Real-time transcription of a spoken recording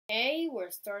Okay,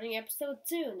 we're starting episode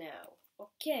 2 now.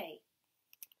 Okay.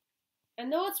 I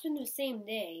know it's been the same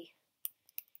day,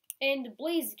 and the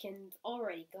Blaziken's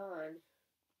already gone.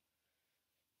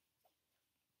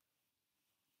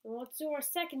 And let's do our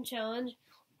second challenge.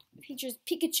 It features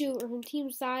Pikachu from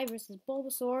Team Psy versus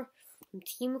Bulbasaur from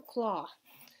Team Claw.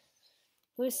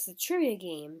 This is a trivia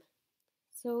game.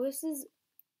 So this is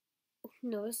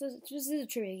a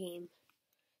trivia game.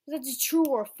 This is true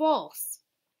or false.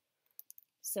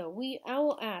 So I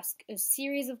will ask a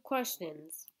series of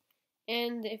questions,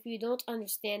 and if you don't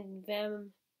understand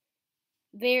them,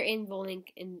 they're in the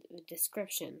link in the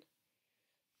description.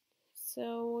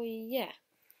 So yeah.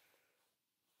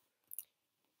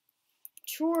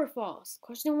 True or false?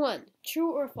 Question 1.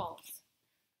 True or false?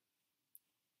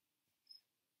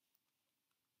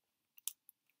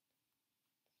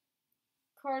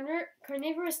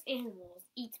 Carnivorous animals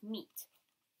eat meat.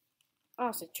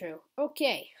 Also true.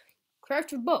 Okay.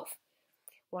 Correct for both.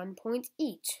 1 point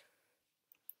each.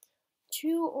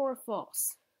 True or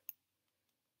false?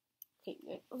 Okay,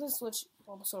 let's switch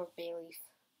Bulbasaur with Bayleaf.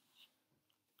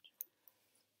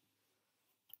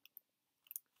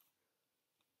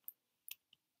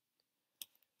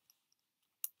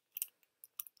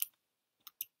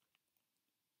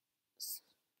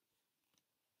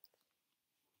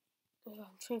 I'm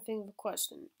trying to think of a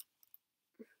question.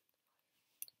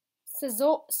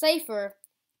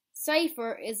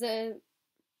 Scyther is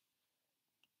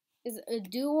a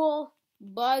dual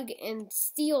bug and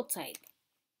steel type.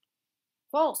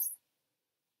 False.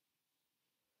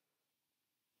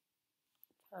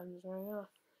 Time's running off.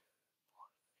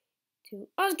 2.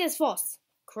 I guess false.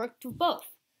 Correct for both.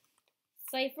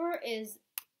 Scyther is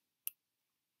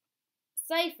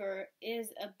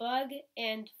a bug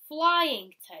and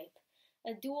flying type.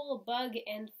 A dual bug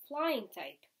and flying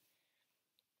type.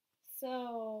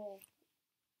 So,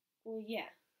 well, yeah.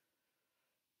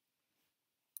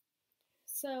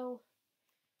 So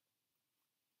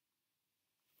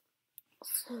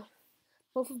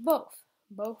both of both.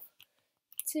 Both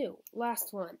 2.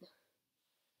 Last one.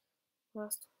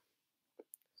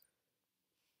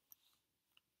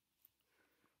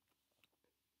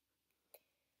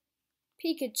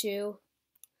 Pikachu.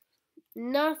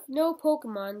 No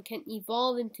Pokemon can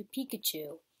evolve into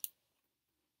Pikachu.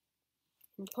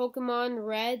 In Pokemon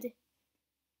Red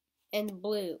and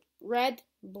Blue. Red,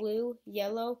 Blue,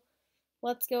 Yellow.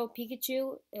 Let's Go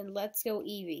Pikachu and Let's Go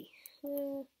Eevee.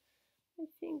 I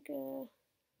think, no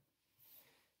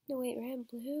wait, Red and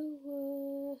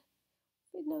Blue,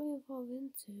 would not evolve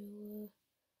into,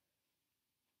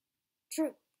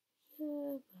 true.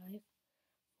 5,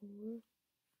 4,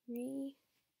 3,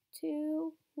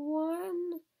 2,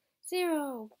 1,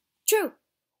 0. True!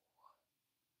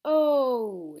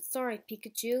 Oh, sorry,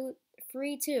 Pikachu.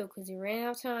 3-2, because you ran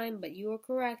out of time, but you were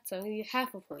correct, so I'll give you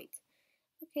half a point.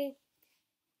 Okay.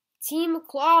 Team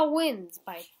Claw wins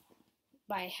by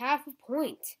half a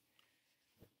point.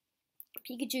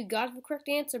 Pikachu got the correct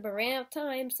answer, but ran out of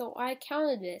time, so I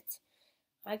counted it.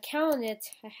 I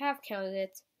half counted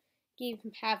it, gave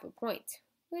him half a point,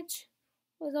 which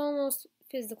was almost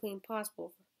physically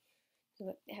impossible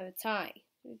to have a tie.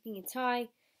 Being a tie.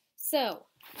 So,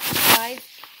 guys,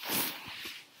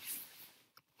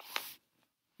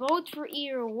 vote for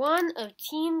either one of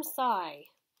Team Psy.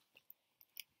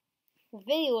 The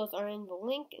videos are in the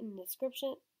link in the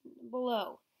description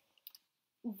below.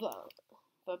 The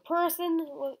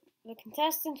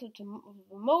contestant with the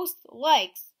most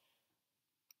likes,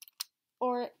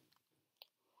 or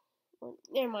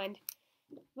never mind,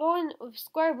 vote in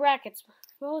square brackets.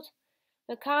 Vote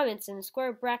the comments in the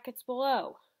square brackets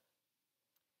below.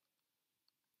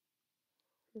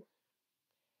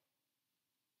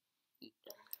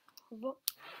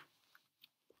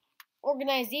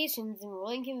 Organizations in the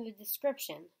link in the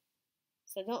description,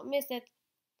 so don't miss it.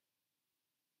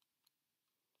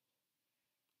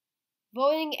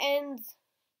 Voting ends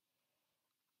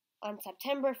on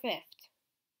September 5th.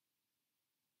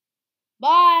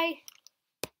 Bye!